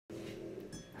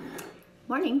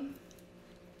Morning.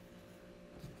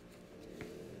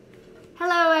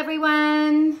 Hello,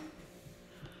 everyone.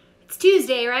 It's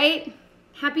Tuesday, right?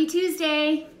 Happy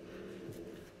Tuesday.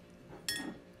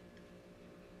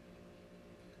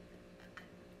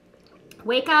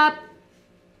 Wake up.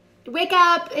 Wake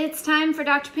up. It's time for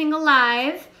Dr. Pingel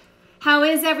Live. How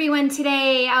is everyone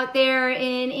today out there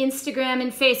in Instagram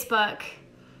and Facebook?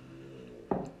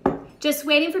 Just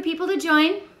waiting for people to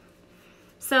join.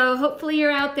 So hopefully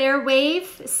you're out there.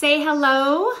 Wave, say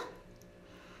hello.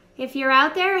 If you're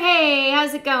out there, hey,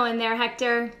 how's it going there,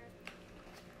 Hector?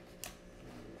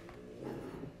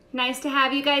 Nice to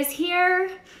have you guys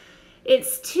here.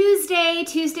 It's Tuesday.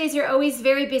 Tuesdays are always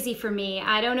very busy for me.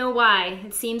 I don't know why.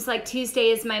 It seems like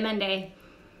Tuesday is my Monday.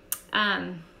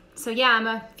 So yeah, I'm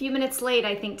a few minutes late,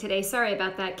 I think, today. Sorry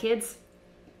about that, kids.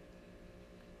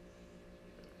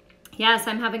 Yes,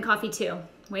 I'm having coffee too.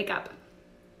 Wake up.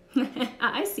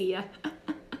 I see ya.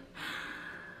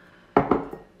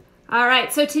 All right,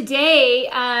 so today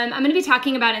I'm going to be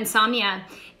talking about insomnia,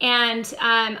 and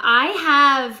I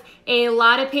have a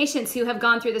lot of patients who have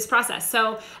gone through this process.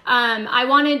 So I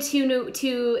wanted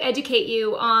to educate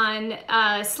you on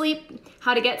sleep,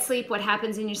 how to get sleep, what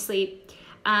happens in your sleep,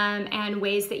 and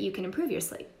ways that you can improve your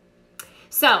sleep.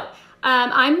 So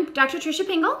I'm Dr. Tricia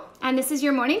Pingel, and this is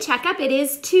your morning checkup. It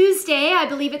is Tuesday. I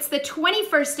believe it's the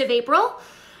 21st of April.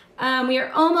 We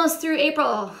are almost through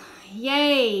April.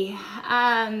 Yay.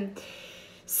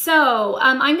 So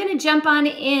I'm going to jump on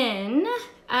in.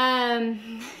 All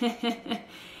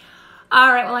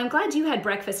right. Well, I'm glad you had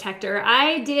breakfast, Hector.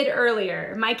 I did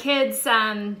earlier. My kids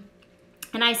and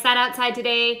I sat outside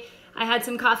today. I had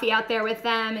some coffee out there with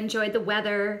them, enjoyed the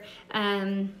weather,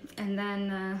 and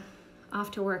then off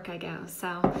to work I go.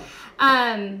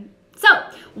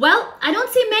 Well, I don't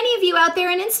see many of you out there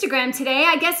in Instagram today.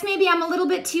 I guess maybe I'm a little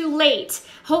bit too late.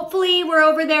 Hopefully we're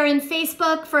over there in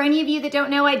Facebook. For any of you that don't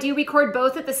know, I do record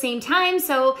both at the same time,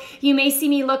 so you may see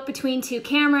me look between two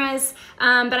cameras,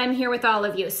 but I'm here with all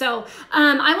of you. So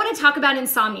I want to talk about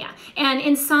insomnia. And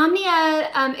insomnia,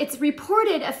 it's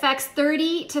reported affects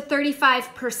 30 to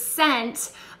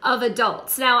 35% of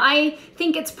adults. Now, I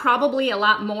think it's probably a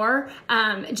lot more,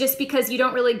 just because you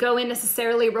don't really go in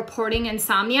necessarily reporting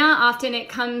insomnia. Often it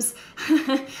comes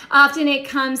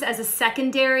as a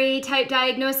secondary type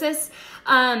diagnosis.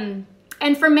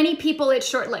 And for many people, it's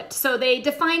short-lived. So they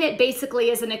define it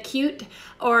basically as an acute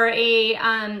or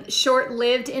a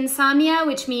short-lived insomnia,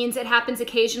 which means it happens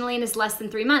occasionally and is less than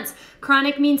 3 months.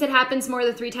 Chronic means it happens more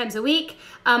than 3 times a week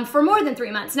for more than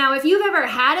 3 months. Now, if you've ever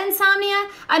had insomnia,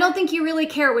 I don't think you really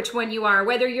care which one you are,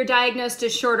 whether you're diagnosed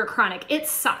as short or chronic. It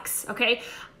sucks, okay?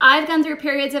 I've gone through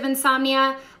periods of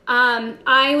insomnia.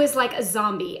 I was like a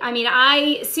zombie. I mean,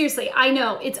 seriously, I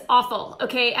know it's awful,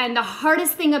 okay? And the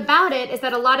hardest thing about it is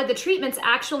that a lot of the treatments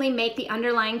actually make the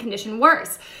underlying condition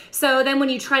worse. So then when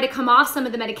you try to come off some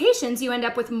of the medications, you end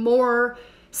up with more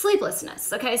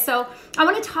sleeplessness, okay? So I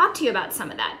want to talk to you about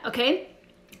some of that, okay?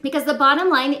 Because the bottom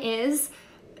line is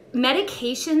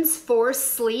medications for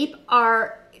sleep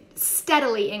are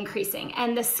steadily increasing.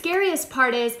 And the scariest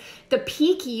part is the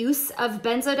peak use of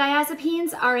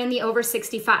benzodiazepines are in the over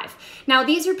 65. Now,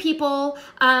 these are people,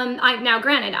 now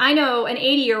granted, I know an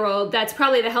 80-year-old that's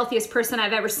probably the healthiest person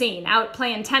I've ever seen, out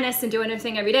playing tennis and doing their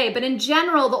thing every day. But in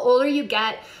general, the older you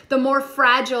get, the more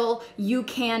fragile you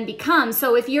can become.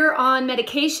 So if you're on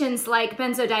medications like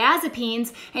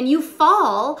benzodiazepines and you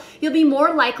fall, you'll be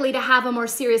more likely to have a more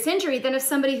serious injury than if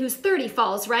somebody who's 30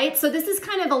 falls, right? So this is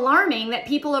kind of alarming that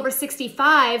people over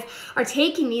 65 are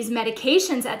taking these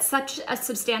medications at such a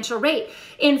substantial rate.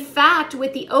 In fact,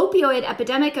 with the opioid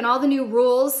epidemic and all the new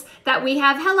rules that we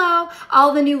have,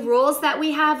 all the new rules that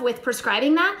we have with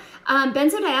prescribing that,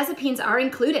 benzodiazepines are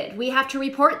included. We have to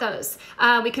report those.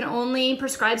 We can only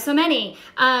prescribe so many.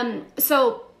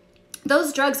 So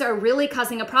those drugs are really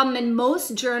causing a problem, and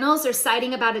most journals are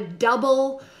citing about a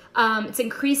double. It's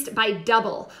increased by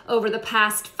double over the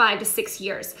past 5 to 6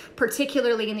 years,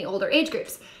 particularly in the older age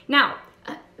groups. Now,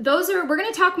 we're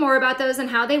going to talk more about those and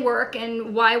how they work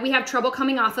and why we have trouble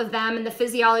coming off of them and the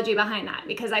physiology behind that,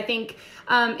 because I think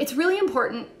it's really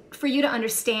important for you to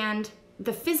understand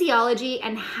the physiology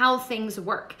and how things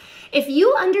work. If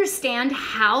you understand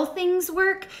how things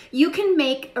work, you can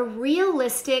make a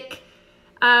realistic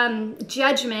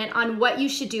judgment on what you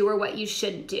should do or what you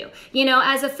shouldn't do. You know,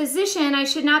 as a physician, I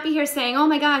should not be here saying, oh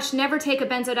my gosh, never take a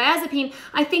benzodiazepine.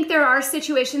 I think there are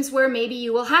situations where maybe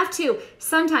you will have to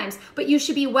sometimes, but you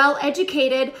should be well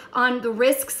educated on the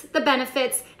risks, the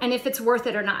benefits, and if it's worth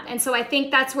it or not. And so I think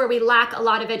that's where we lack a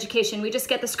lot of education. We just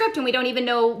get the script and we don't even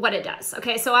know what it does.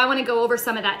 Okay, so I want to go over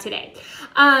some of that today.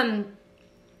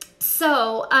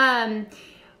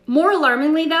 More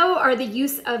alarmingly, though, are the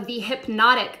use of the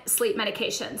hypnotic sleep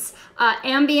medications,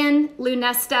 Ambien,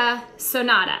 Lunesta,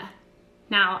 Sonata.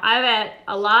 Now, I bet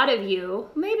a lot of you,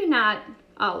 maybe not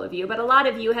all of you, but a lot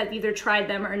of you have either tried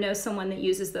them or know someone that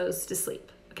uses those to sleep,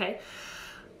 okay?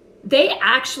 They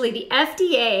actually, the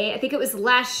FDA, I think it was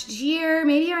last year,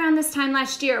 maybe around this time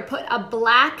last year, put a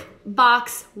black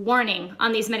box warning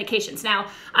on these medications. Now,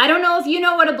 I don't know if you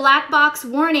know what a black box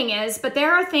warning is, but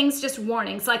there are things, just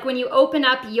warnings, like when you open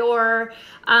up your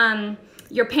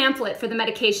pamphlet for the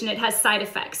medication, it has side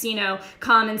effects, you know,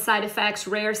 common side effects,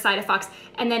 rare side effects.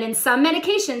 And then in some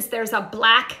medications, there's a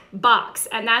black box.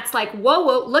 And that's like, whoa,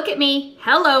 whoa, look at me.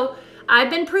 Hello. I've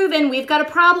been proven we've got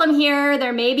a problem here.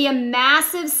 There may be a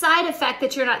massive side effect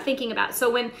that you're not thinking about. So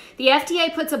when the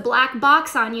FDA puts a black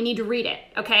box on, you need to read it,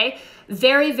 okay?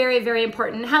 Very, very, very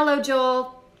important. Hello,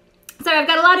 Joel. Sorry, I've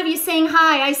got a lot of you saying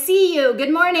hi. I see you.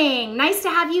 Good morning. Nice to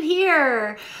have you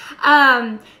here.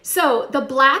 So the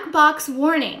black box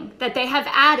warning that they have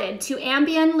added to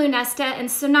Ambien, Lunesta, and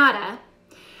Sonata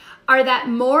are that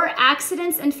more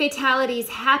accidents and fatalities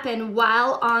happen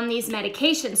while on these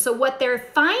medications. So what they're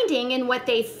finding and what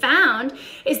they found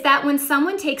is that when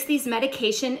someone takes these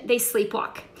medication, they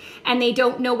sleepwalk and they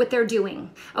don't know what they're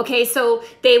doing. Okay, so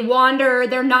they wander,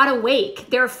 they're not awake.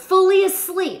 They're fully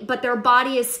asleep, but their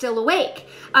body is still awake.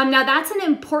 Now that's an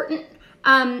important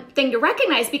thing to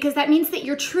recognize, because that means that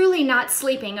you're truly not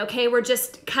sleeping, okay? We're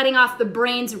just cutting off the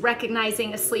brain's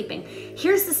recognizing as sleeping.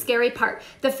 Here's the scary part.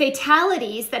 The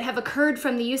fatalities that have occurred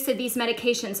from the use of these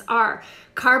medications are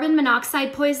carbon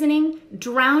monoxide poisoning,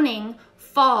 drowning,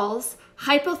 falls,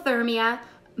 hypothermia,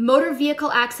 motor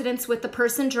vehicle accidents with the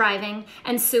person driving,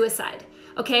 and suicide.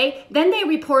 Okay, then they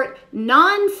report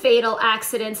non-fatal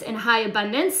accidents in high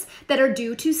abundance that are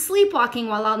due to sleepwalking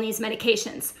while on these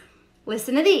medications.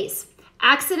 Listen to these.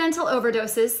 Accidental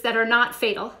overdoses that are not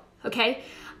fatal, okay?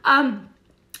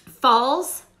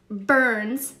 Falls,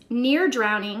 burns, near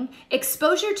drowning,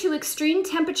 exposure to extreme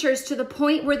temperatures to the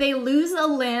point where they lose a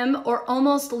limb or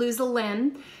almost lose a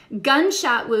limb,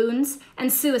 gunshot wounds,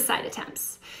 and suicide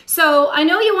attempts. So I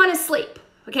know you want to sleep,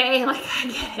 okay? Like, I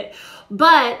get it.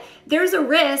 But there's a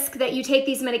risk that you take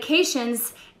these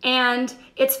medications and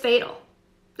it's fatal,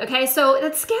 okay? So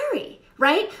that's scary.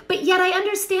 Right? But yet I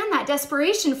understand that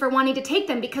desperation for wanting to take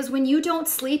them, because when you don't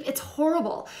sleep, it's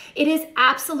horrible. It is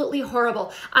absolutely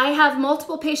horrible. I have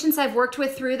multiple patients I've worked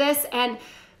with through this, and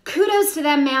kudos to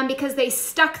them, man, because they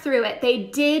stuck through it. They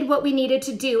did what we needed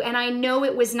to do, and I know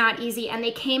it was not easy, and they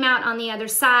came out on the other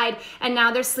side, and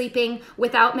now they're sleeping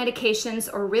without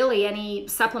medications or really any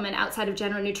supplement outside of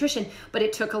general nutrition. But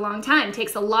it took a long time. It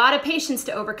takes a lot of patience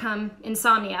to overcome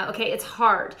insomnia, okay? It's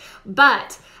hard.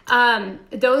 But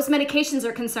those medications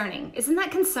are concerning. Isn't that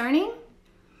concerning?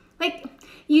 Like,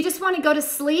 you just want to go to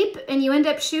sleep and you end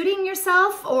up shooting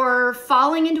yourself or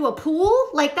falling into a pool?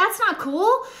 Like, that's not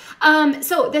cool.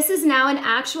 So this is now an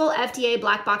actual FDA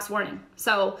black box warning.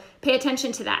 So pay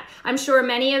attention to that. I'm sure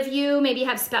many of you maybe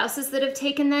have spouses that have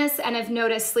taken this and have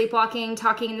noticed sleepwalking,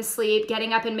 talking in the sleep,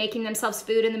 getting up and making themselves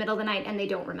food in the middle of the night, and they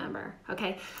don't remember,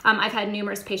 okay? I've had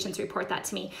numerous patients report that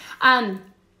to me.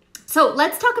 So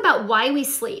let's talk about why we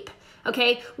sleep,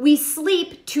 okay? We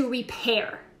sleep to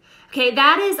repair. Okay,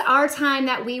 that is our time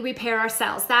that we repair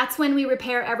ourselves. That's when we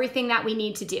repair everything that we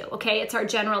need to do, okay? It's our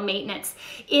general maintenance.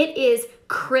 It is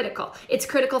critical. It's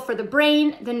critical for the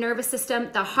brain, the nervous system,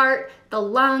 the heart, the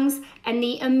lungs, and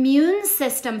the immune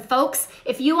system, folks.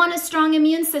 If you want a strong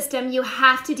immune system, you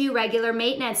have to do regular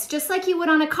maintenance, just like you would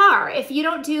on a car. If you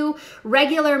don't do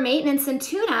regular maintenance and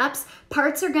tune-ups,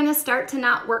 parts are gonna start to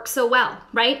not work so well,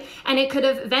 right? And it could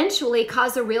eventually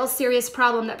cause a real serious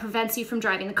problem that prevents you from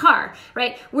driving the car,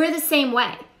 right? We're the same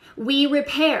way. We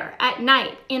repair at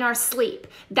night in our sleep.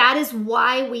 That is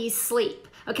why we sleep.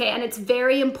 Okay, and it's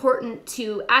very important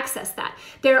to access that.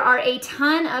 There are a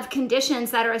ton of conditions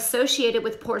that are associated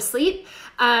with poor sleep.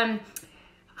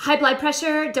 High blood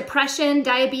pressure, depression,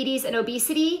 diabetes, and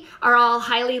obesity are all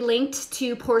highly linked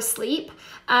to poor sleep.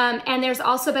 And there's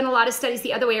also been a lot of studies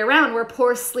the other way around where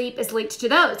poor sleep is linked to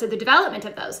those, to the development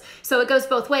of those. So it goes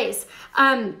both ways.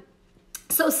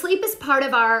 So sleep is part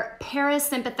of our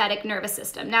parasympathetic nervous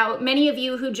system. Now, many of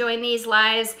you who join these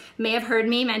lives may have heard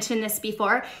me mention this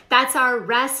before. That's our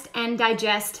rest and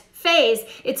digest phase.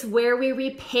 It's where we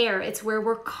repair. It's where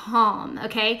we're calm,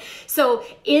 okay? So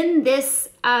in this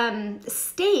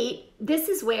state, this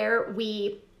is where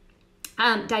we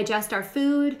digest our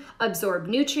food, absorb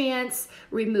nutrients,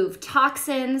 remove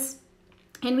toxins,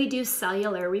 and we do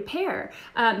cellular repair.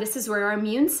 This is where our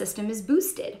immune system is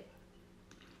boosted.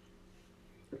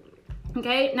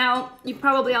 Okay, now you've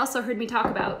probably also heard me talk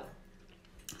about,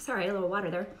 sorry, a little water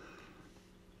there.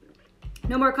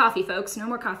 No more coffee, folks. No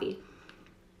more coffee.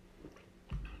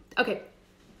 Okay.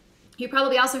 You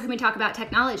probably also heard me talk about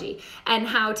technology and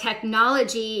how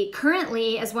technology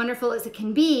currently, as wonderful as it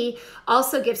can be,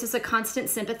 also gives us a constant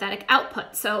sympathetic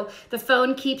output. So the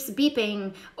phone keeps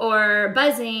beeping or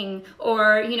buzzing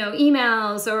or,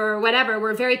 emails or whatever.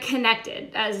 We're very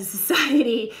connected as a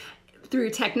society through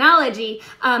technology,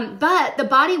 but the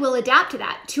body will adapt to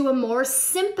that, to a more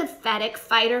sympathetic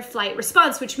fight or flight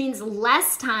response, which means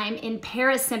less time in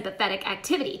parasympathetic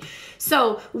activity.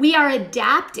 So we are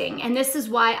adapting, and this is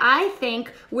why I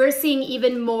think we're seeing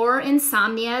even more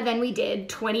insomnia than we did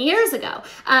 20 years ago.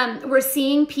 We're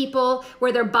seeing people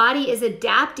where their body is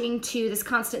adapting to this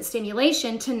constant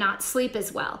stimulation to not sleep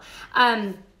as well.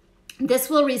 This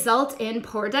will result in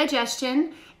poor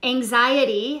digestion,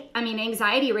 anxiety. I mean,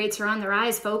 anxiety rates are on the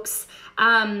rise, folks.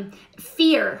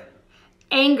 Fear,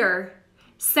 anger,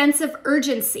 sense of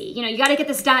urgency. You got to get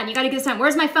this done. You got to get this done.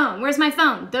 Where's my phone? Where's my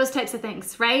phone? Those types of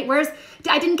things, right?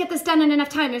 I didn't get this done in enough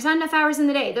time. There's not enough hours in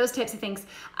the day. Those types of things.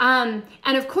 And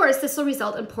of course, this will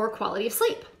result in poor quality of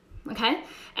sleep. Okay.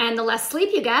 And the less sleep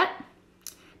you get,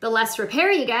 the less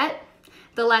repair you get,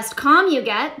 the less calm you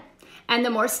get, and the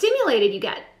more stimulated you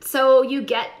get. So you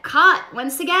get caught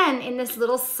once again in this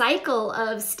little cycle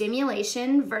of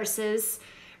stimulation versus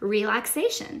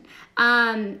relaxation.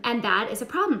 And that is a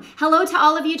problem. Hello to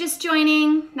all of you just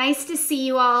joining. Nice to see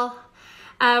you all.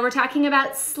 We're talking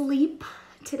about sleep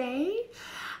today.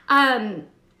 And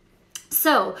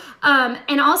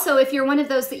also if you're one of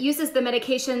those that uses the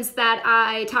medications that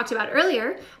I talked about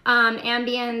earlier,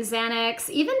 Ambien, Xanax,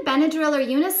 even Benadryl or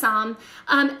Unisom,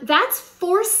 that's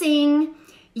forcing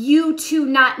you to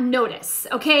not notice,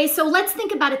 okay? So let's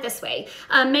think about it this way.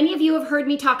 Many of you have heard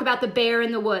me talk about the bear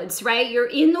in the woods, right? You're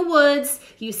in the woods,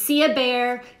 you see a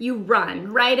bear, you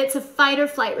run, right? It's a fight or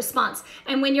flight response.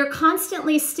 And when you're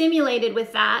constantly stimulated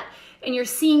with that, and you're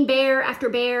seeing bear after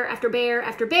bear after bear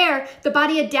after bear, the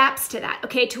body adapts to that,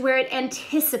 okay, to where it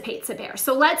anticipates a bear.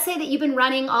 So let's say that you've been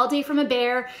running all day from a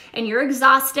bear and you're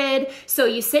exhausted, so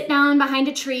you sit down behind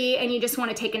a tree and you just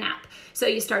want to take a nap. So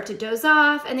you start to doze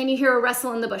off and then you hear a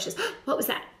rustle in the bushes. What was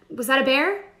that? Was that a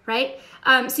bear? Right?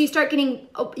 So you start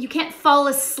you can't fall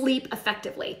asleep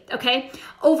effectively, okay?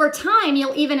 Over time,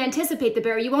 you'll even anticipate the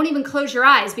bear. You won't even close your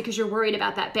eyes because you're worried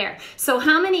about that bear. So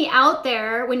how many out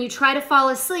there, when you try to fall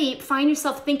asleep, find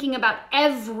yourself thinking about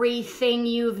everything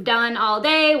you've done all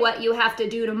day, what you have to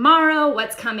do tomorrow,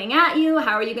 what's coming at you,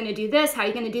 how are you gonna do this, how are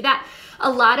you gonna do that? A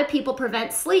lot of people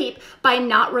prevent sleep by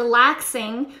not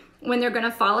relaxing when they're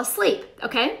gonna fall asleep,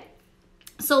 okay?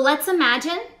 So let's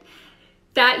imagine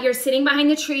that you're sitting behind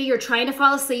the tree, you're trying to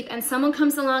fall asleep, and someone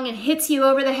comes along and hits you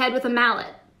over the head with a mallet.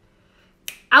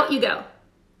 Out you go.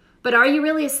 But are you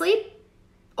really asleep?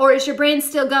 Or is your brain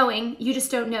still going? You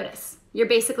just don't notice. You're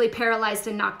basically paralyzed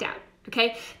and knocked out.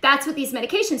 Okay, that's what these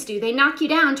medications do. They knock you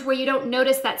down to where you don't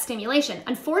notice that stimulation.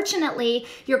 Unfortunately,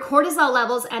 your cortisol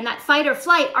levels and that fight or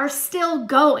flight are still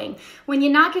going. When you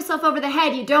knock yourself over the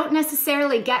head, you don't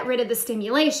necessarily get rid of the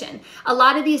stimulation. A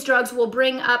lot of these drugs will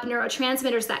bring up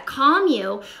neurotransmitters that calm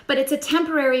you, but it's a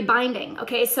temporary binding.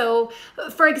 Okay, so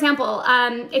for example,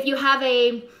 if you have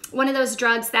one of those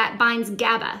drugs that binds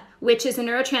GABA, which is a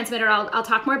neurotransmitter I'll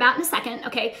talk more about in a second,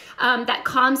 okay, that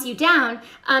calms you down,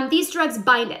 these drugs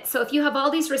bind it. So if you have all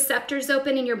these receptors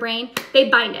open in your brain, they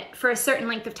bind it for a certain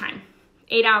length of time,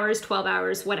 8 hours, 12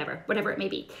 hours, whatever it may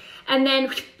be. And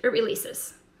then it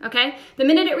releases, okay? The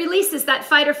minute it releases, that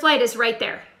fight or flight is right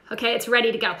there. Okay, it's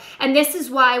ready to go. And this is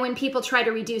why when people try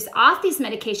to reduce off these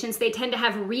medications, they tend to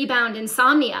have rebound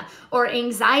insomnia or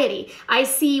anxiety. I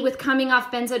see with coming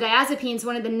off benzodiazepines,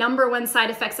 one of the #1 side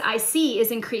effects I see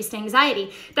is increased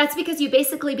anxiety. That's because you've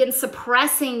basically been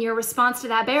suppressing your response to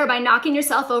that bear by knocking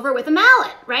yourself over with a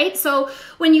mallet, right? So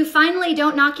when you finally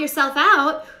don't knock yourself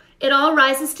out, it all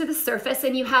rises to the surface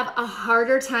and you have a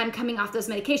harder time coming off those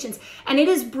medications. And it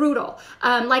is brutal.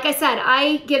 Like I said,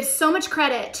 I give so much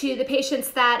credit to the patients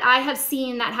that I have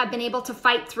seen that have been able to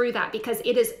fight through that because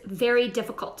it is very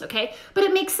difficult, okay? But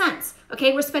it makes sense,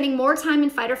 okay? We're spending more time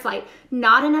in fight or flight,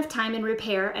 not enough time in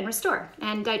repair and restore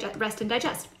and rest and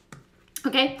digest,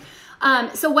 okay?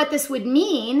 So what this would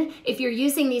mean if you're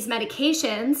using these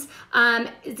medications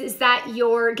is that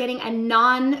you're getting a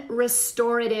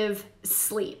non-restorative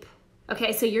sleep.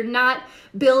 Okay, so you're not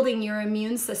building your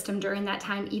immune system during that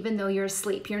time, even though you're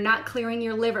asleep. You're not clearing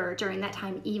your liver during that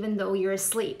time, even though you're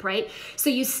asleep, right? So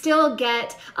you still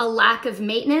get a lack of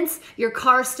maintenance. Your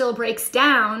car still breaks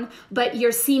down, but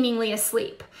you're seemingly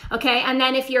asleep. Okay, and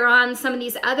then if you're on some of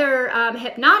these other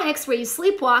hypnotics where you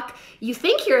sleepwalk, you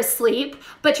think you're asleep,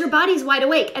 but your body's wide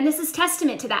awake. And this is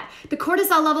testament to that. The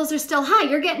cortisol levels are still high.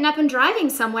 You're getting up and driving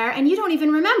somewhere and you don't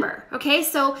even remember. Okay,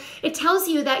 so it tells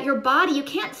you that your body, you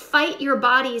can't fight your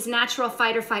body's natural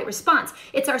fight or flight response.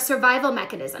 It's our survival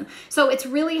mechanism. So it's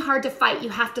really hard to fight. You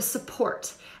have to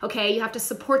support. Okay, you have to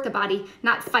support the body,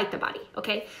 not fight the body.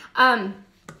 Okay.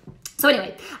 So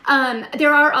anyway,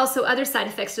 there are also other side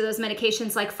effects to those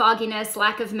medications like fogginess,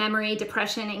 lack of memory,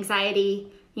 depression,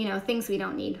 anxiety, you know, things we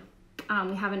don't need.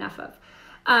 We have enough of.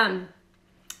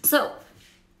 So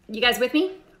you guys with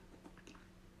me?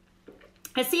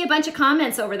 I see a bunch of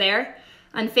comments over there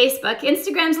on Facebook.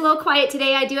 Instagram's a little quiet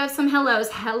today. I do have some hellos.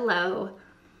 Hello.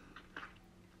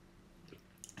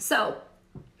 So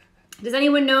does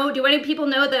anyone know, do any people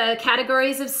know the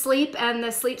categories of sleep and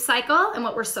the sleep cycle and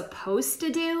what we're supposed to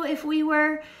do if we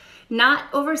were not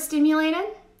overstimulated?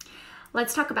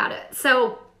 Let's talk about it.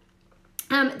 So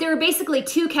there are basically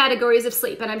two categories of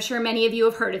sleep, and I'm sure many of you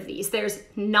have heard of these. There's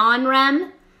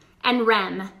non-REM and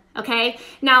REM, okay?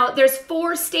 Now, there's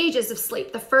 4 stages of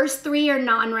sleep. The first 3 are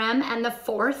non-REM, and the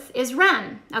 4th is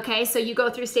REM, okay? So you go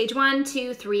through stage 1,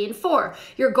 2, 3, and 4.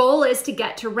 Your goal is to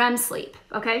get to REM sleep,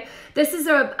 okay? This is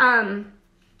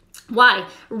why?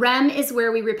 REM is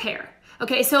where we repair,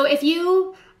 okay? So if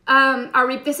you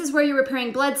this is where you're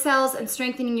repairing blood cells and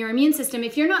strengthening your immune system.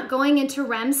 If you're not going into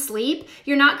REM sleep,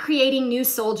 you're not creating new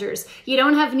soldiers. You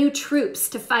don't have new troops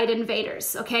to fight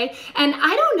invaders, okay? And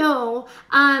I don't know,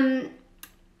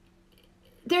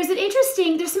 there's some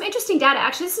interesting data.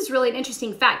 Actually, this is really an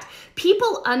interesting fact.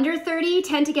 People under 30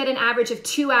 tend to get an average of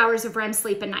 2 hours of REM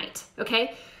sleep a night,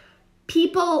 okay?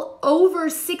 People over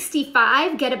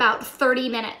 65 get about 30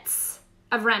 minutes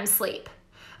of REM sleep.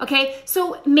 Okay,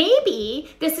 so maybe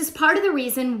this is part of the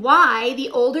reason why the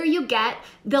older you get,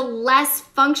 the less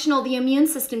functional the immune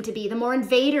system to be, the more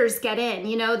invaders get in,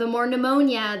 you know, the more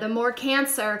pneumonia, the more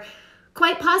cancer.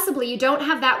 Quite possibly you don't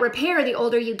have that repair the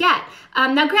older you get.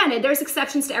 Now granted, there's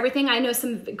exceptions to everything. I know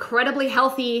some incredibly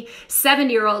healthy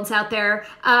 70-year-olds out there,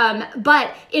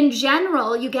 but in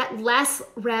general, you get less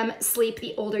REM sleep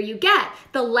the older you get.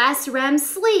 The less REM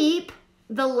sleep,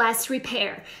 the less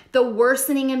repair, the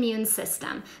worsening immune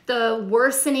system, the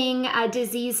worsening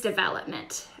disease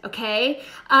development, okay?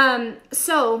 And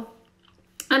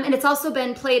it's also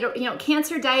been played, you know,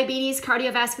 cancer, diabetes,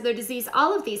 cardiovascular disease,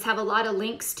 all of these have a lot of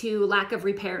links to lack of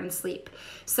repair and sleep.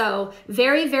 So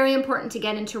very, very important to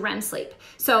get into REM sleep.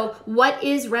 So what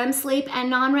is REM sleep and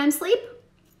non-REM sleep?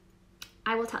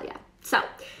 I will tell you. So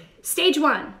stage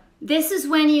 1. This is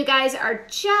when you guys are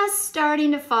just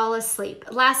starting to fall asleep.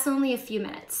 It lasts only a few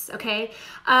minutes, okay?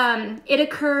 It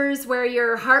occurs where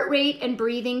your heart rate and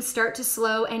breathing start to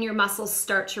slow and your muscles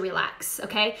start to relax,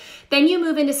 okay? Then you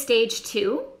move into stage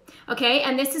 2, okay?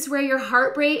 And this is where your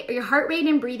heart rate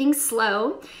and breathing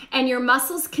slow and your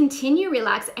muscles continue to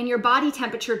relax and your body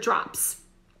temperature drops,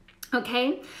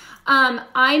 okay?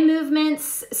 Eye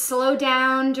movements slow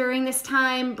down during this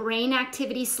time, brain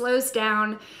activity slows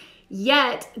down.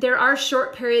 Yet there are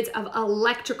short periods of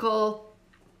electrical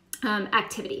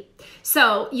activity.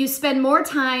 So you spend more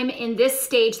time in this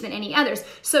stage than any others.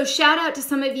 So shout out to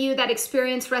some of you that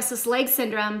experience restless leg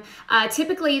syndrome.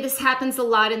 Typically this happens a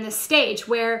lot in this stage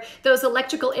where those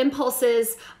electrical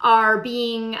impulses are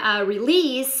being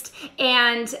released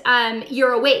and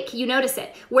you're awake, you notice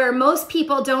it. Where most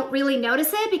people don't really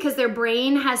notice it because their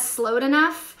brain has slowed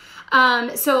enough.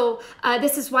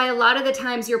 This is why a lot of the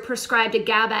times you're prescribed a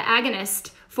GABA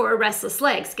agonist for restless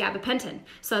legs, gabapentin,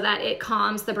 so that it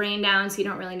calms the brain down so you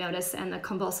don't really notice and the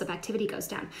convulsive activity goes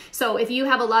down. So if you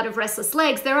have a lot of restless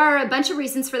legs, there are a bunch of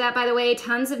reasons for that, by the way,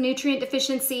 tons of nutrient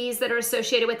deficiencies that are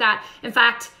associated with that. In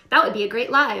fact, that would be a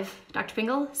great live, Dr.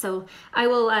 Pingel. So I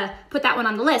will put that one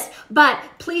on the list. But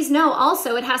please know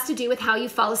also it has to do with how you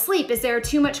fall asleep. Is there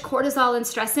too much cortisol and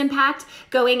stress impact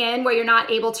going in where you're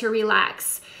not able to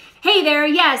relax? Hey there,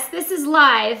 yes, this is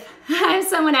live. I have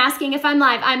someone asking if I'm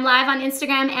live. I'm live on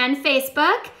Instagram and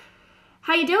Facebook.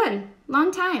 How you doing?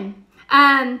 Long time.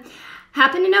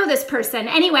 Happen to know this person.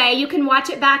 Anyway, you can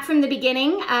watch it back from the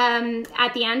beginning.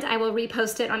 At the end, I will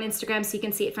repost it on Instagram so you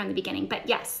can see it from the beginning. But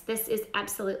yes, this is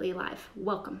absolutely live.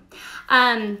 Welcome.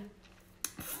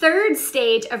 Third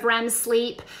stage of REM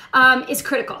sleep is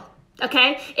critical.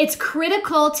 Okay, it's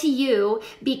critical to you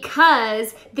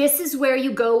because this is where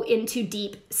you go into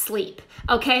deep sleep.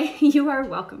 Okay, you are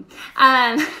welcome.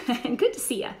 And good to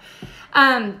see you.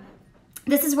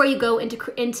 This is where you go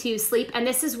into sleep, and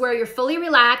this is where you're fully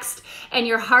relaxed and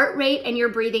your heart rate and your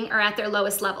breathing are at their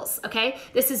lowest levels, okay?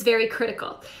 This is very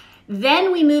critical.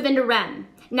 Then we move into REM.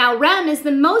 Now, REM is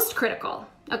the most critical,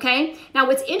 okay? Now,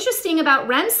 what's interesting about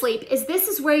REM sleep is this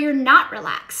is where you're not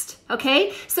relaxed,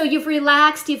 okay? So you've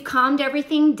relaxed, you've calmed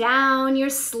everything down, you're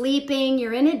sleeping,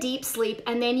 you're in a deep sleep,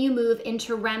 and then you move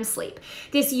into REM sleep.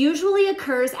 This usually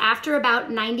occurs after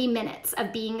about 90 minutes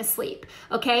of being asleep,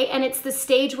 okay? And it's the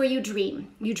stage where you dream.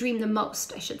 You dream the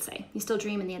most, I should say. You still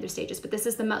dream in the other stages, but this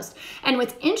is the most. And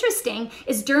what's interesting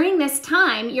is during this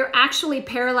time, you're actually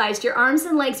paralyzed. Your arms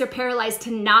and legs are paralyzed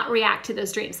to not react to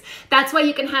those dreams. That's why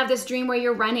you can have this dream where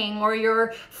you're running or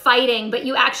you're fighting, but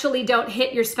you actually don't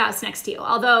hit your spouse next to you.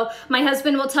 Although my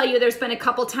husband will tell you there's been a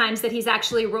couple times that he's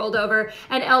actually rolled over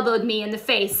and elbowed me in the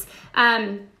face.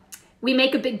 We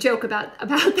make a big joke about that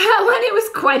one. It was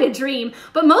quite a dream,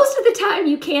 but most of the time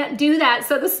you can't do that,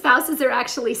 so the spouses are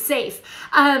actually safe.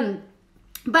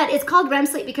 But it's called REM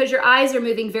sleep because your eyes are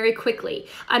moving very quickly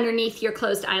underneath your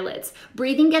closed eyelids.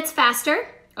 Breathing gets faster,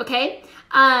 okay?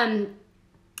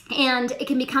 And it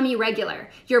can become irregular.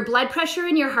 Your blood pressure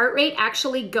and your heart rate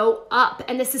actually go up,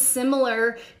 and this is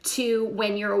similar to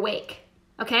when you're awake,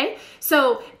 okay?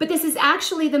 So, but this is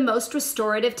actually the most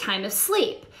restorative time of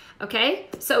sleep, okay?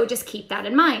 So just keep that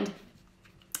in mind.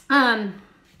 All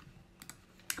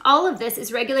of this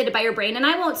is regulated by your brain, and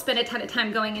I won't spend a ton of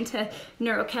time going into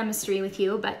neurochemistry with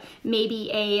you, but maybe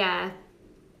a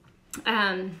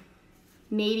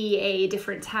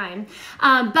different time.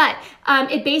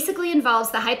 It basically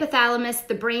involves the hypothalamus,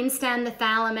 the brainstem, the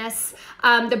thalamus.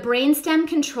 The brainstem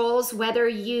controls whether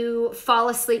you fall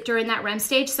asleep during that REM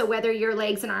stage, so whether your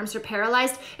legs and arms are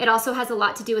paralyzed. It also has a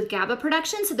lot to do with GABA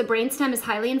production, so the brainstem is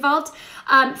highly involved.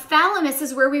 Thalamus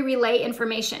is where we relay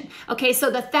information. Okay,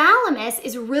 so the thalamus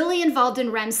is really involved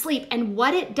in REM sleep, and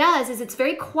what it does is it's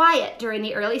very quiet during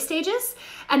the early stages,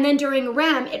 and then during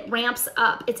REM, it ramps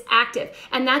up, it's active,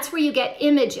 and that's where you get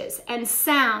images and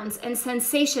sounds and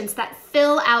sensations that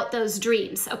fill out those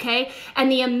dreams, okay?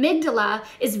 And the amygdala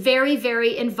is very,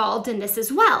 very involved in this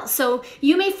as well. So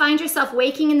you may find yourself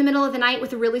waking in the middle of the night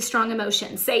with a really strong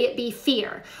emotion, say it be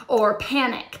fear or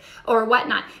panic or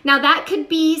whatnot. Now that could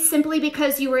be simply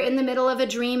because you were in the middle of a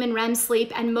dream in REM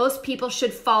sleep, and most people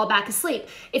should fall back asleep.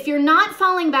 If you're not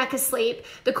falling back asleep,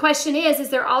 the question is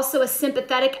there also a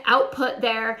sympathetic output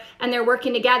there, and they're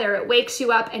working together? It wakes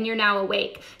you up and you're now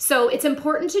awake. So it's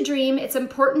important to dream. It's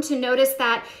important to notice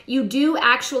that you do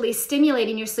actually stimulate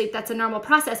in your sleep. That's a normal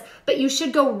process, but you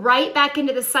should go right back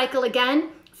into the cycle again,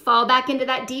 fall back into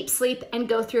that deep sleep, and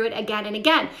go through it again and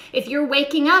again. If you're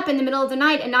waking up in the middle of the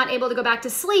night and not able to go back to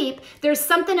sleep, there's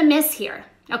something amiss here.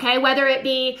 Okay, whether it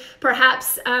be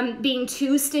perhaps being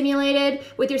too stimulated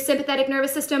with your sympathetic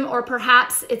nervous system, or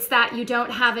perhaps it's that you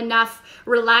don't have enough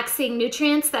relaxing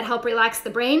nutrients that help relax the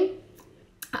brain.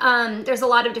 There's a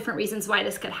lot of different reasons why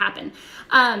this could happen.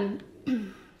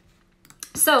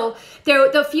 So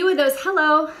a few of those,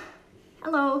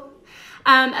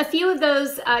 a few of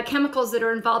those chemicals that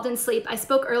are involved in sleep. I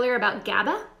spoke earlier about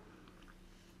GABA,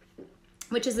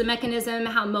 which is the mechanism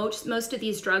how most of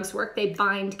these drugs work. They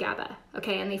bind GABA,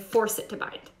 okay, and they force it to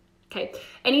bind, okay?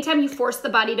 Anytime you force the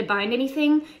body to bind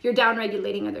anything, you're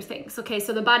downregulating other things, okay?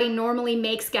 So the body normally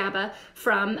makes GABA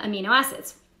from amino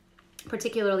acids,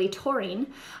 particularly taurine,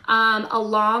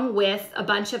 along with a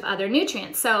bunch of other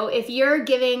nutrients. So if you're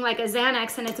giving like a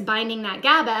Xanax and it's binding that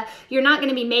GABA, you're not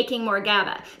gonna be making more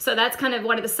GABA. So that's kind of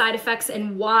one of the side effects,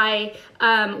 and why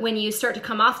when you start to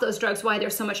come off those drugs, why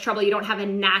there's so much trouble. You don't have a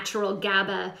natural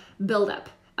GABA buildup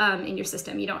in your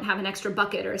system. You don't have an extra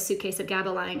bucket or a suitcase of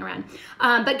GABA lying around.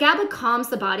 But GABA calms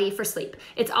the body for sleep.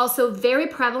 It's also very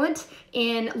prevalent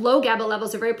in low GABA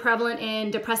levels, are very prevalent in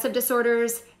depressive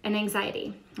disorders and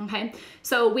anxiety, okay?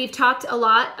 So we've talked a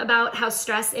lot about how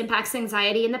stress impacts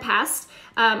anxiety in the past.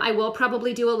 I will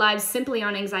probably do a live simply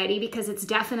on anxiety because it's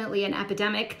definitely an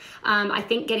epidemic. I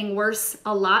think getting worse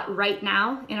a lot right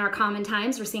now in our common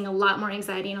times. We're seeing a lot more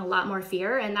anxiety and a lot more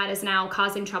fear, and that is now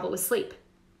causing trouble with sleep,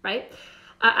 right?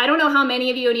 I don't know how many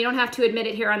of you, and you don't have to admit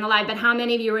it here on the live, but how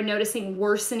many of you are noticing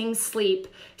worsening sleep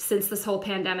since this whole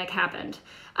pandemic happened?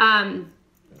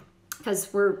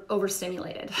 Because we're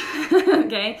overstimulated,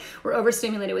 okay? We're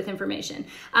overstimulated with information,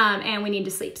 and we need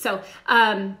to sleep. So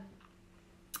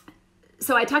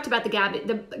I talked about the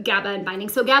GABA and binding.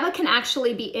 So GABA can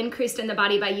actually be increased in the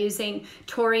body by using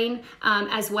taurine,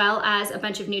 as well as a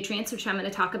bunch of nutrients, which I'm going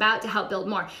to talk about to help build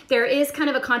more. There is kind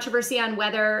of a controversy on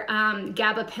whether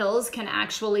GABA pills can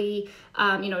actually,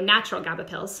 natural GABA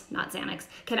pills, not Xanax,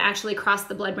 can actually cross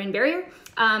the blood-brain barrier.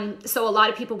 So a lot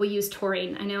of people will use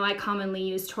taurine. I know I commonly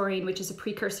use taurine, which is a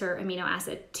precursor amino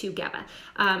acid to GABA,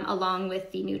 along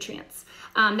with the nutrients.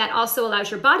 That also allows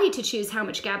your body to choose how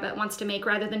much GABA it wants to make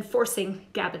rather than forcing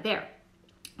GABA there.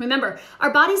 Remember,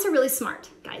 our bodies are really smart,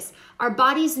 guys. Our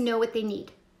bodies know what they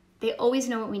need. They always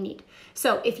know what we need.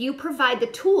 So if you provide the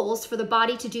tools for the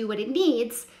body to do what it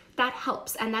needs, that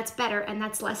helps, and that's better, and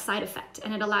that's less side effect,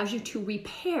 and it allows you to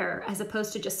repair as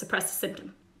opposed to just suppress the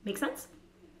symptom. Make sense?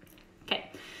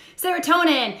 Okay.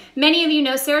 Serotonin. Many of you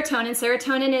know serotonin.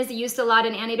 Serotonin is used a lot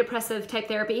in antidepressive type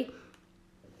therapy.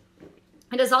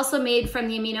 It is also made from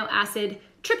the amino acid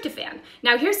tryptophan.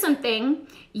 Now, here's something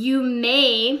you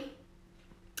may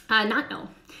not know.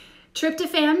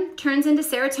 Tryptophan turns into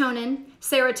serotonin.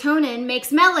 Serotonin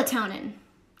makes melatonin.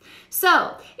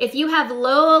 So if you have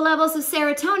low levels of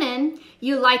serotonin,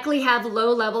 you likely have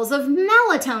low levels of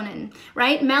melatonin,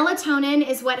 right? Melatonin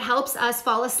is what helps us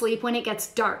fall asleep when it gets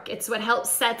dark. It's what helps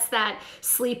sets that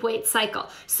sleep-wake cycle.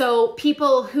 So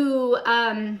people who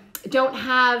don't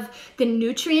have the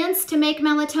nutrients to make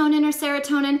melatonin or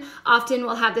serotonin often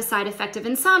will have the side effect of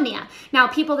insomnia. Now,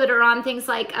 people that are on things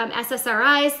like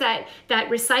SSRIs that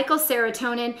recycle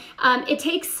serotonin, it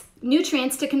takes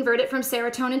nutrients to convert it from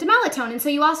serotonin to melatonin. So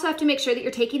you also have to make sure that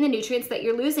you're taking the nutrients that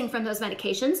you're losing from those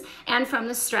medications and from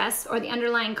the stress or the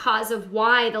underlying cause of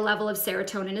why the level of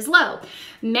serotonin is low.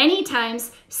 Many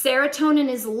times serotonin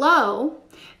is low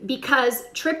because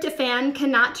tryptophan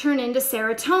cannot turn into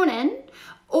serotonin,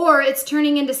 or it's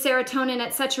turning into serotonin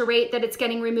at such a rate that it's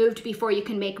getting removed before you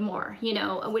can make more, you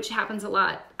know, which happens a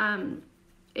lot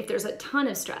if there's a ton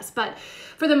of stress. But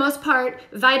for the most part,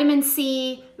 vitamin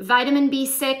C, vitamin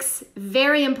B6,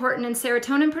 very important in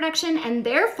serotonin production and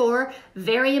therefore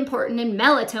very important in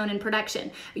melatonin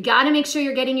production. You gotta make sure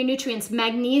you're getting your nutrients.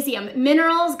 Magnesium,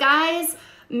 minerals, guys,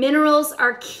 minerals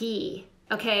are key,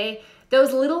 okay?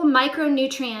 Those little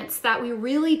micronutrients that we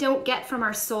really don't get from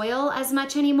our soil as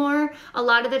much anymore, a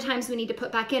lot of the times we need to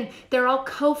put back in, they're all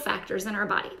cofactors in our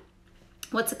body.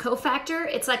 What's a cofactor?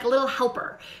 It's like a little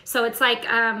helper. So it's like,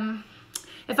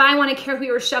 if I want to care, we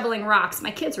were shoveling rocks.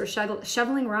 My kids were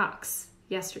shoveling rocks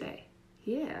yesterday.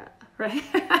 Yeah, right?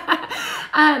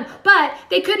 But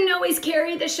they couldn't always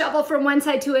carry the shovel from one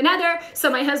side to another, so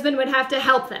my husband would have to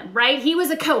help them, right? He was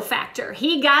a cofactor.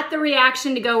 He got the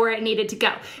reaction to go where it needed to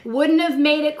go. Wouldn't have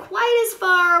made it quite as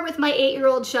far with my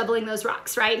 8-year-old shoveling those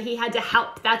rocks, right? He had to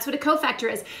help. That's what a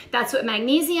cofactor is. That's what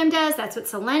magnesium does. That's what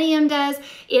selenium does.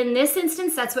 In this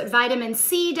instance, that's what vitamin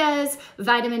C does,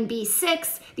 vitamin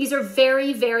B6. These are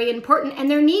very, very important, and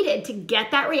they're needed to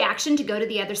get that reaction to go to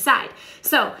the other side.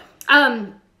 So,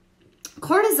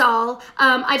 cortisol,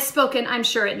 I've spoken, I'm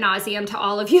sure, ad nauseum to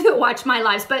all of you that watch my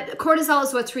lives, but cortisol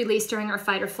is what's released during our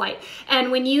fight or flight.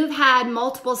 And when you've had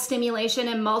multiple stimulation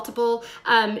and multiple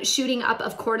shooting up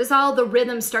of cortisol, the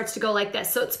rhythm starts to go like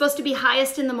this. So it's supposed to be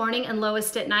highest in the morning and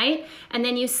lowest at night, and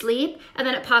then you sleep, and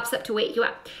then it pops up to wake you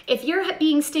up. If you're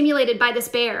being stimulated by this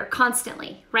bear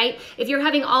constantly, right? If you're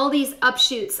having all these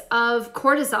upshoots of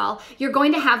cortisol, you're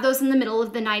going to have those in the middle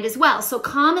of the night as well. So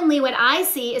commonly what I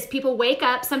see is people wake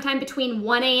up sometime between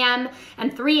 1 a.m.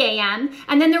 and 3 a.m.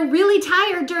 and then they're really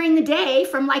tired during the day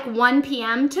from like 1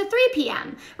 p.m. to 3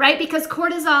 p.m., right? Because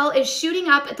cortisol is shooting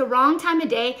up at the wrong time of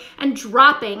day and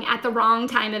dropping at the wrong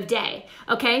time of day,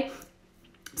 okay?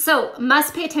 So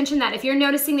must pay attention to that. If you're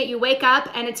noticing that you wake up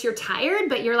and you're tired,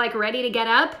 but you're like ready to get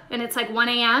up and it's like 1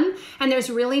 a.m. and there's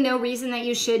really no reason that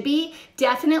you should be,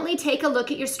 definitely take a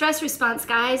look at your stress response,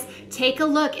 guys. Take a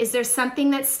look. Is there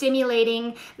something that's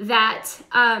stimulating that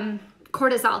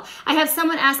cortisol? I have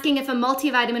someone asking if a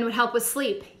multivitamin would help with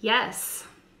sleep. Yes.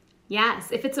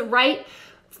 Yes. If it's a right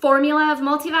formula of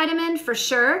multivitamin, for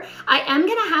sure. I am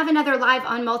going to have another live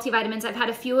on multivitamins. I've had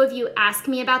a few of you ask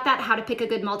me about that, how to pick a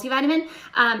good multivitamin.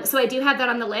 So I do have that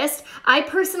on the list. I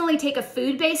personally take a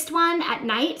food-based one at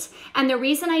night. And the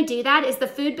reason I do that is the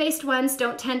food-based ones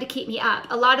don't tend to keep me up.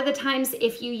 A lot of the times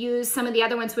if you use some of the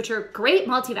other ones, which are great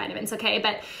multivitamins, okay,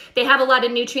 but they have a lot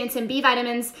of nutrients and B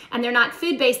vitamins and they're not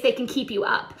food-based, they can keep you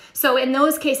up. So in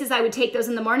those cases, I would take those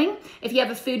in the morning. If you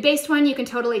have a food-based one, you can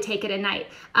totally take it at night.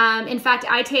 In fact,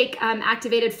 I take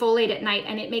activated folate at night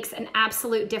and it makes an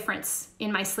absolute difference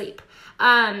in my sleep.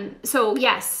 So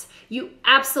yes, you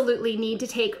absolutely need to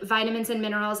take vitamins and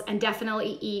minerals and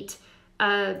definitely eat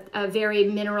a very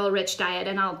mineral-rich diet.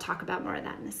 And I'll talk about more of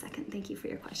that in a second. Thank you for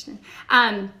your question.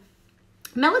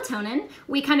 Melatonin,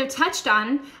 we kind of touched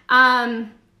on.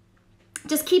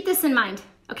 Just keep this in mind,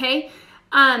 okay?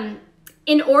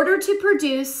 In order to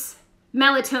produce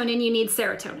melatonin, you need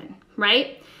serotonin,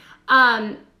 right?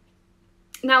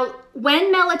 Now,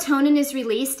 when melatonin is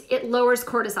released, it lowers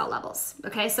cortisol levels,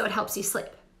 okay? So it helps you sleep.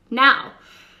 Now,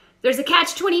 there's a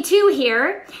catch-22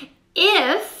 here.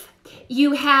 If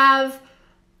you have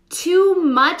too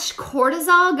much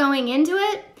cortisol going into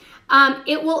it,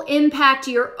 it will impact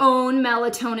your own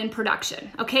melatonin production,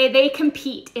 okay? They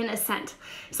compete in a sense.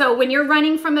 So when you're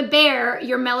running from a bear,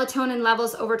 your melatonin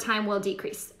levels over time will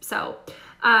decrease. So,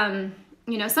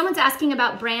 you know, someone's asking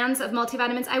about brands of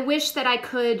multivitamins. I wish that I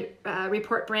could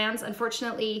report brands.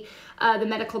 Unfortunately, the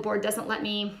medical board doesn't let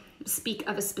me speak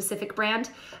of a specific brand,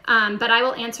 but I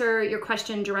will answer your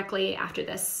question directly after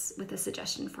this with a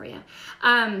suggestion for you.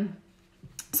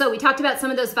 So we talked about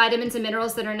some of those vitamins and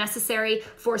minerals that are necessary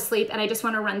for sleep, and I just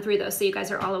want to run through those so you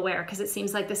guys are all aware, because it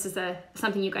seems like this is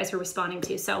something you guys are responding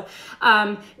to. So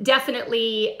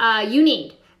definitely you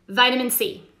need vitamin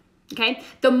C, okay?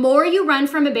 The more you run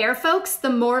from a bear, folks, the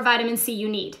more vitamin C you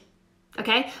need.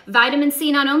 Okay, vitamin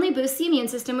C not only boosts the immune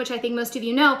system, which I think most of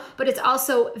you know, but it's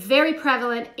also very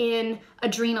prevalent in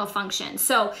adrenal function.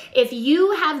 So if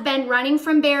you have been running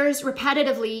from bears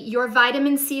repetitively, your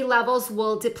vitamin C levels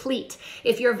will deplete.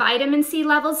 If your vitamin C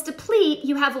levels deplete,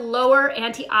 you have lower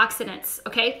antioxidants,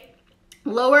 okay?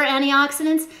 Lower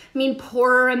antioxidants mean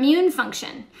poorer immune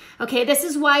function, okay? This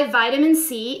is why vitamin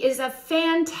C is a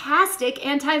fantastic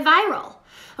antiviral.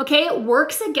 Okay, it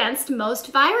works against most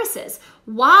viruses.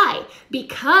 Why?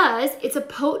 Because it's a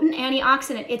potent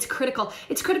antioxidant. It's critical.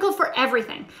 It's critical for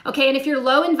everything. Okay, and if you're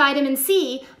low in vitamin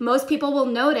C, most people will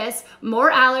notice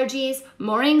more allergies,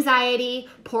 more anxiety,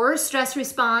 poorer stress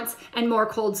response, and more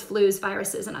colds, flus,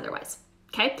 viruses, and otherwise.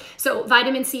 Okay, so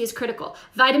vitamin C is critical.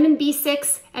 Vitamin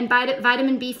B6 and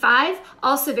vitamin B5,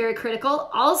 also very critical,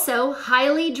 also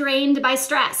highly drained by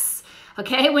stress.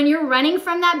 Okay, when you're running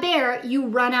from that bear, you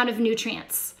run out of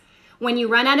nutrients. When you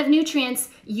run out of nutrients,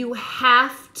 you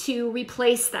have to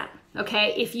replace them,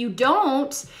 okay? If you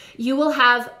don't, you will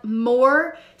have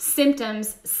more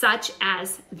symptoms such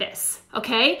as this,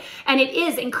 okay? And it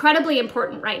is incredibly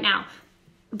important right now.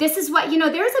 This is what, you know,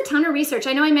 there's a ton of research.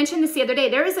 I know I mentioned this the other day.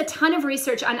 There is a ton of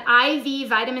research on IV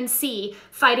vitamin C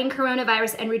fighting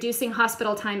coronavirus and reducing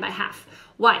hospital time by half.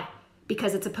 Why?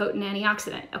 Because it's a potent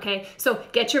antioxidant, okay? So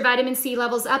get your vitamin C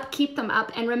levels up, keep them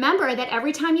up, and remember that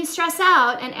every time you stress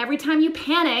out and every time you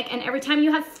panic and every time you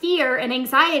have fear and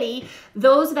anxiety,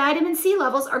 those vitamin C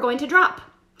levels are going to drop.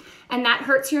 And that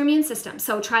hurts your immune system.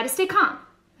 So try to stay calm,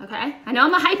 okay? I know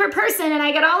I'm a hyper person and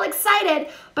I get all excited,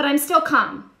 but I'm still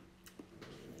calm,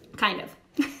 kind of.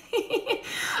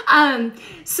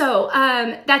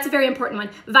 That's a very important one.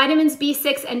 Vitamins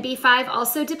B6 and B5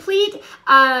 also deplete.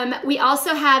 We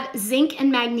also have zinc and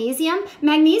magnesium.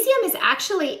 Magnesium is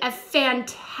actually a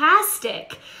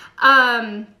fantastic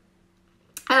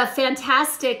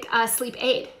sleep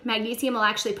aid. Magnesium will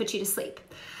actually put you to sleep.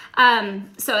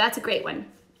 So that's a great one.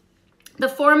 The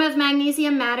form of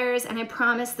magnesium matters, and I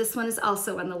promise this one is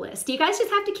also on the list. You guys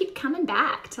just have to keep coming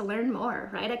back to learn more,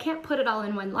 right? I can't put it all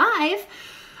in one live.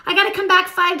 I got to come back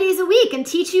 5 days a week and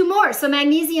teach you more. So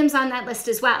magnesium's on that list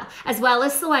as well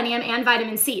as selenium and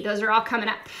vitamin C. Those are all coming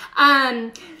up.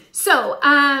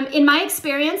 In my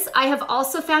experience, I have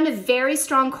also found a very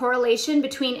strong correlation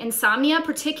between insomnia,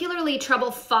 particularly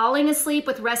trouble falling asleep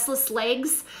with restless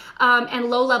legs, and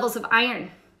low levels of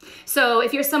iron. So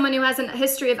if you're someone who has a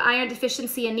history of iron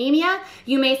deficiency anemia,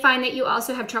 you may find that you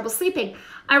also have trouble sleeping.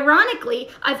 Ironically,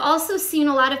 I've also seen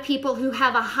a lot of people who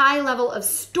have a high level of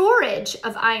storage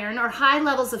of iron or high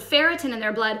levels of ferritin in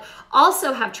their blood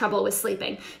also have trouble with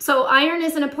sleeping. So iron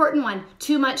is an important one.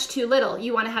 Too much, too little.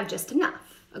 You want to have just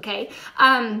enough, okay?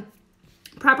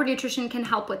 Proper nutrition can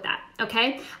help with that,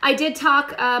 okay? I did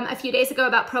talk a few days ago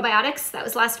about probiotics, that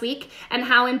was last week, and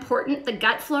how important the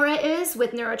gut flora is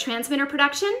with neurotransmitter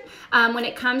production when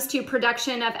it comes to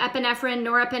production of epinephrine,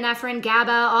 norepinephrine, GABA,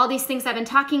 all these things I've been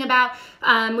talking about,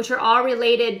 which are all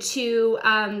related to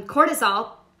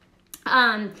cortisol.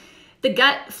 The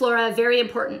gut flora, very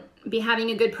important. Be having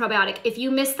a good probiotic. If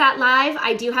you missed that live,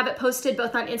 I do have it posted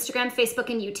both on Instagram, Facebook,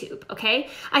 and YouTube, okay?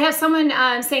 I have someone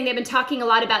saying they've been talking a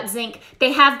lot about zinc.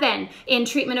 They have been in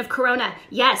treatment of corona.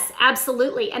 Yes,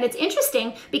 absolutely. And it's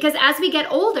interesting because as we get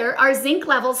older, our zinc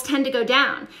levels tend to go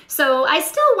down. So I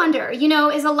still wonder, you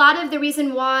know, is a lot of the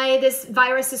reason why this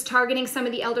virus is targeting some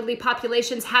of the elderly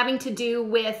populations having to do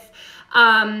with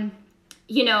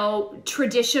you know,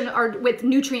 tradition or with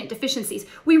nutrient deficiencies.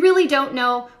 We really don't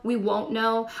know. We won't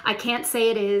know. I can't say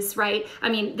it is, right? I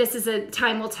mean, this is a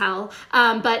time will tell,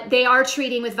 but they are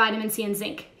treating with vitamin C and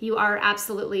zinc. You are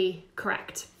absolutely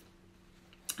correct.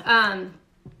 All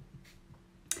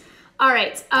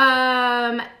right.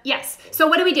 Yes. So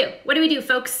what do we do? What do we do,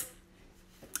 folks?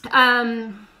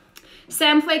 Sam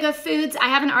Fuego Foods. I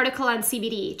have an article on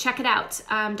CBD. Check it out.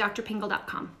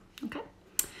 drpingel.com. Okay.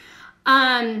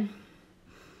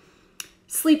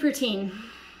 Sleep routine.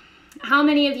 How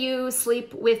many of you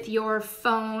sleep with your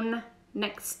phone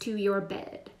next to your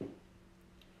bed?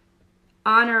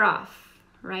 On or off,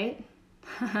 right?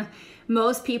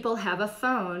 Most people have a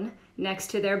phone next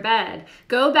to their bed.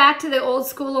 Go back to the old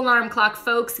school alarm clock,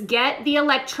 folks. Get the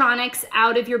electronics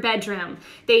out of your bedroom.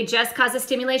 They just cause a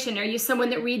stimulation. Are you someone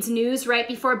that reads news right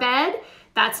before bed?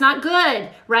 That's not good,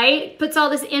 right? Puts all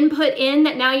this input in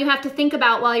that now you have to think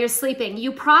about while you're sleeping.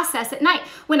 You process at night.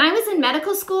 When I was in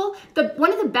medical school,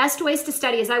 one of the best ways to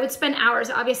study is I would spend hours,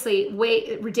 obviously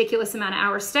ridiculous amount of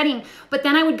hours studying, but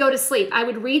then I would go to sleep. I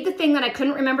would read the thing that I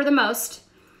couldn't remember the most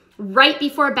right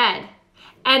before bed,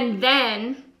 and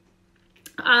then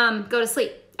go to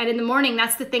sleep. And in the morning,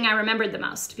 that's the thing I remembered the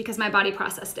most because my body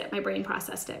processed it, my brain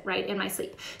processed it, right, in my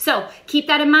sleep. So keep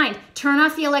that in mind. Turn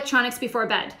off the electronics before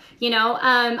bed. You know,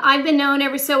 I've been known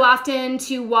every so often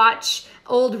to watch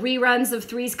old reruns of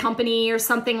Three's Company or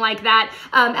something like that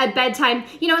at bedtime.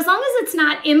 You know, as long as it's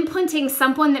not implanting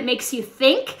someone that makes you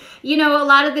think, you know, a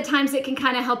lot of the times it can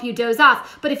kind of help you doze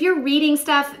off. But if you're reading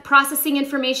stuff, processing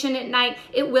information at night,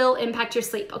 it will impact your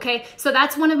sleep, okay? So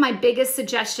that's one of my biggest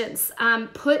suggestions.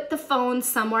 Put the phone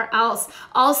somewhere else.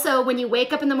 Also, when you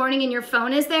wake up in the morning and your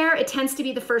phone is there, it tends to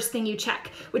be the first thing you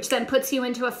check, which then puts you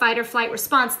into a fight or flight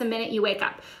response the minute you wake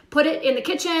up. Put it in the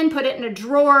kitchen, put it in a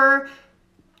drawer.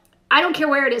 I don't care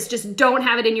where it is, just don't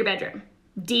have it in your bedroom.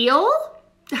 Deal?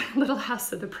 Little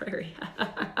House of the Prairie.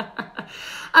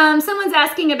 Someone's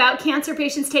asking about cancer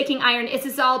patients taking iron. This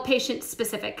is all patient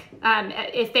specific.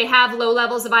 If they have low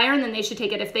levels of iron, then they should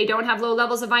take it. If they don't have low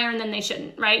levels of iron, then they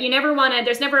shouldn't, right? You never want to,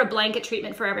 there's never a blanket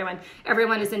treatment for everyone.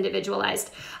 Everyone is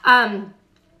individualized.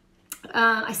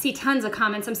 I see tons of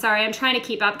comments. I'm sorry, I'm trying to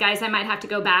keep up, guys. I might have to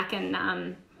go back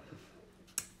and,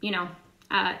 you know,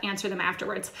 answer them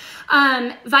afterwards.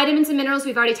 Vitamins and minerals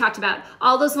we've already talked about.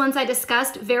 All those ones I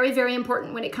discussed, very, very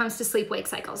important when it comes to sleep-wake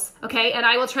cycles, okay? And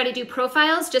I will try to do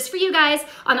profiles just for you guys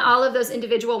on all of those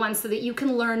individual ones so that you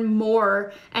can learn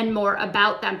more and more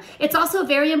about them. It's also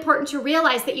very important to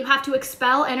realize that you have to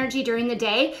expel energy during the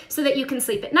day so that you can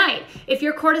sleep at night. If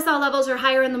your cortisol levels are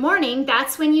higher in the morning,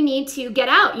 that's when you need to get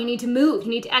out, you need to move, you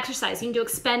need to exercise, you need to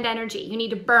expend energy, you need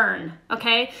to burn,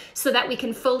 okay? So that we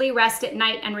can fully rest at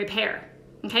night and repair.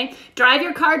 Okay, drive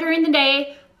your car during the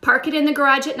day, park it in the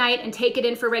garage at night, and take it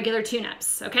in for regular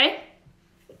tune-ups, okay?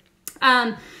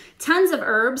 Tons of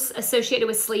herbs associated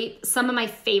with sleep, some of my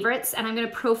favorites, and I'm gonna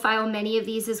profile many of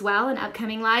these as well in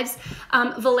upcoming lives.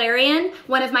 Valerian,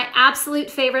 one of my absolute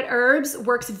favorite herbs,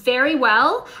 works very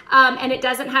well, and it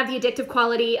doesn't have the addictive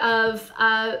quality of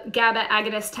GABA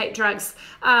agonist type drugs.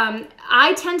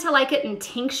 I tend to like it in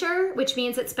tincture, which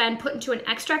means it's been put into an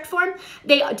extract form.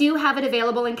 They do have it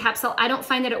available in capsule. I don't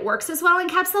find that it works as well in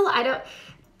capsule.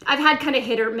 I've had kind of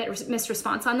hit or miss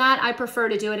response on that. I prefer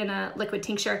to do it in a liquid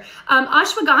tincture.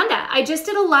 Ashwagandha. I just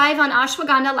did a live on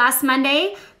ashwagandha last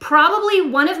Monday. Probably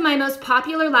one of my most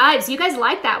popular lives. You guys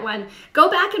like that one. Go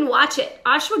back and watch it.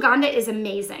 Ashwagandha is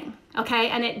amazing, okay?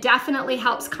 And it definitely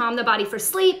helps calm the body for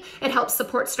sleep. It helps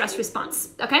support stress response,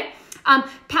 okay?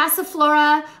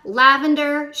 Passiflora,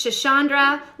 lavender,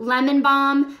 shishandra, lemon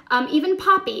balm, even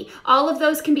poppy. All of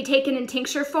those can be taken in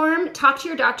tincture form. Talk to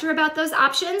your doctor about those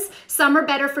options. Some are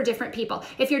better for different people.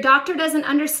 If your doctor doesn't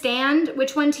understand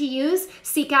which one to use,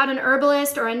 seek out an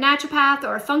herbalist or a naturopath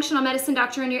or a functional medicine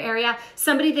doctor in your area,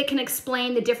 somebody that can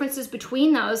explain the differences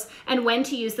between those and when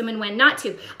to use them and when not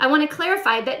to. I want to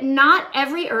clarify that not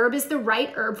every herb is the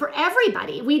right herb for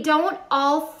everybody. We don't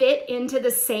all fit into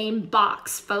the same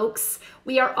box, folks.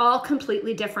 We are all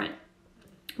completely different.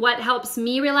 What helps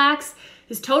me relax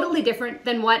is totally different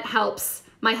than what helps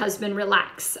my husband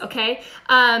relax, okay?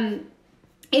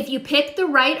 If you pick the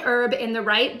right herb in the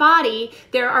right body,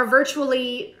 there are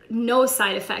virtually no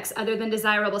side effects other than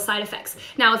desirable side effects.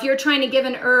 Now, if you're trying to give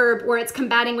an herb where it's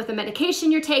combating with a medication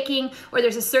you're taking, or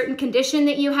there's a certain condition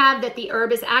that you have that the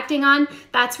herb is acting on,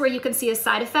 that's where you can see a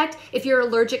side effect. If you're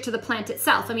allergic to the plant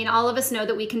itself, I mean, all of us know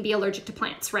that we can be allergic to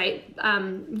plants, right?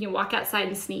 You walk outside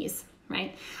and sneeze,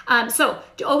 right? So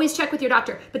always check with your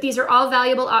doctor, but these are all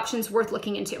valuable options worth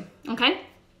looking into, okay?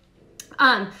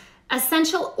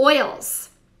 Essential oils.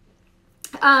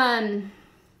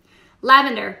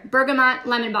 Lavender, bergamot,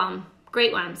 lemon balm,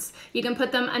 great ones. You can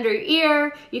put them under your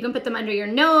ear, you can put them under your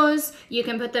nose, you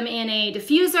can put them in a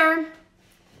diffuser.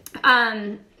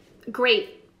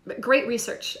 Great great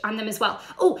research on them as well.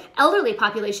 Oh, elderly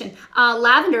population,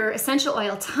 lavender essential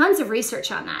oil, tons of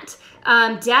research on that.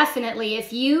 Definitely,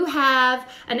 if you have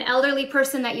an elderly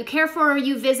person that you care for or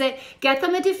you visit, get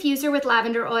them a diffuser with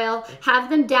lavender oil, have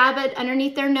them dab it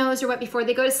underneath their nose or what before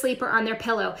they go to sleep or on their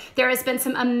pillow. There has been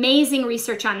some amazing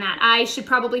research on that. I should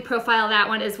probably profile that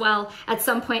one as well at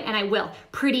some point, and I will.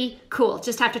 Pretty cool.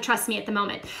 Just have to trust me at the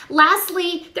moment.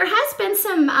 Lastly, there has been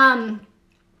some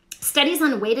studies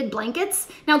on weighted blankets.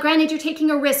 Now, granted, you're taking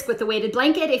a risk with the weighted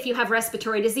blanket. If you have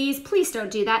respiratory disease, please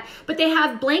don't do that. But they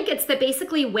have blankets that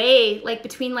basically weigh like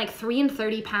between like 3 and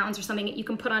 30 pounds or something that you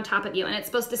can put on top of you. And it's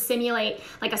supposed to simulate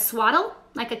like a swaddle,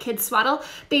 like a kid's swaddle.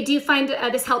 They do find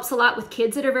this helps a lot with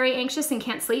kids that are very anxious and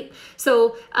can't sleep.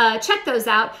 So check those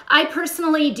out. I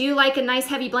personally do like a nice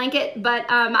heavy blanket, but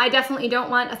I definitely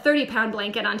don't want a 30-pound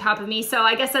blanket on top of me. So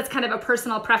I guess that's kind of a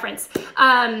personal preference.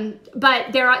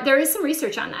 But there is some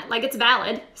research on that. Like, it's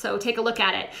valid, so take a look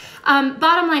at it.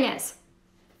 Bottom line is,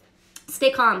 stay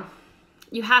calm.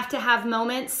 You have to have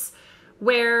moments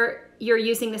where you're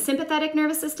using the sympathetic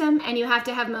nervous system, and you have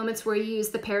to have moments where you use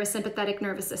the parasympathetic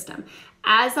nervous system.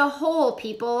 As a whole,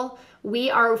 people,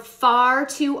 we are far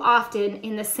too often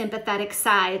in the sympathetic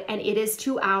side, and it is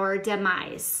to our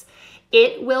demise.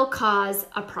 It will cause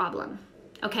a problem,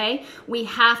 okay? We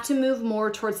have to move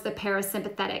more towards the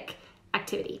parasympathetic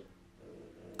activity.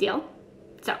 Deal?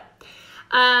 So,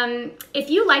 if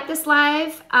you like this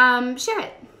live, share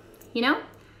it. You know,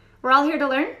 we're all here to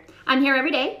learn. I'm here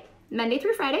every day, Monday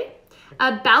through Friday,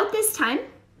 about this time,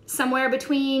 somewhere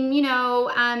between, you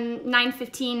know,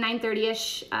 9:15,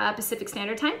 9:30-ish Pacific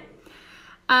Standard Time.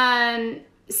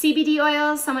 CBD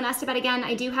oil, someone asked about again.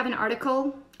 I do have an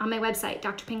article on my website,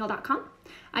 drpingel.com.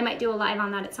 I might do a live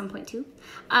on that at some point too.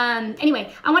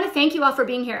 Anyway, I want to thank you all for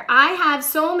being here. I have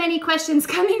so many questions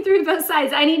coming through both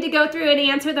sides. I need to go through and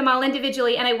answer them all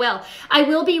individually, and I will. I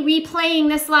will be replaying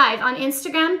this live on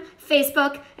Instagram,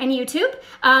 Facebook, and YouTube.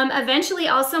 Eventually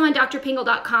also on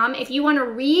drpingel.com. If you want to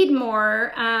read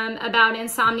more about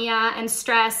insomnia and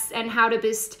stress and how to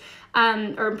boost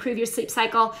or improve your sleep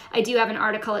cycle, I do have an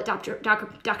article at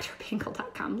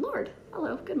drpingel.com. Lord,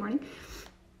 hello, good morning.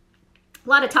 A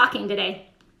lot of talking today.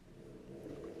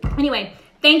 Anyway,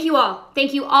 thank you all.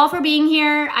 Thank you all for being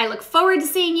here. I look forward to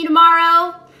seeing you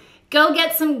tomorrow. Go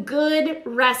get some good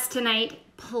rest tonight,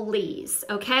 please,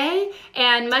 okay?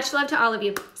 And much love to all of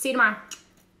you. See you tomorrow.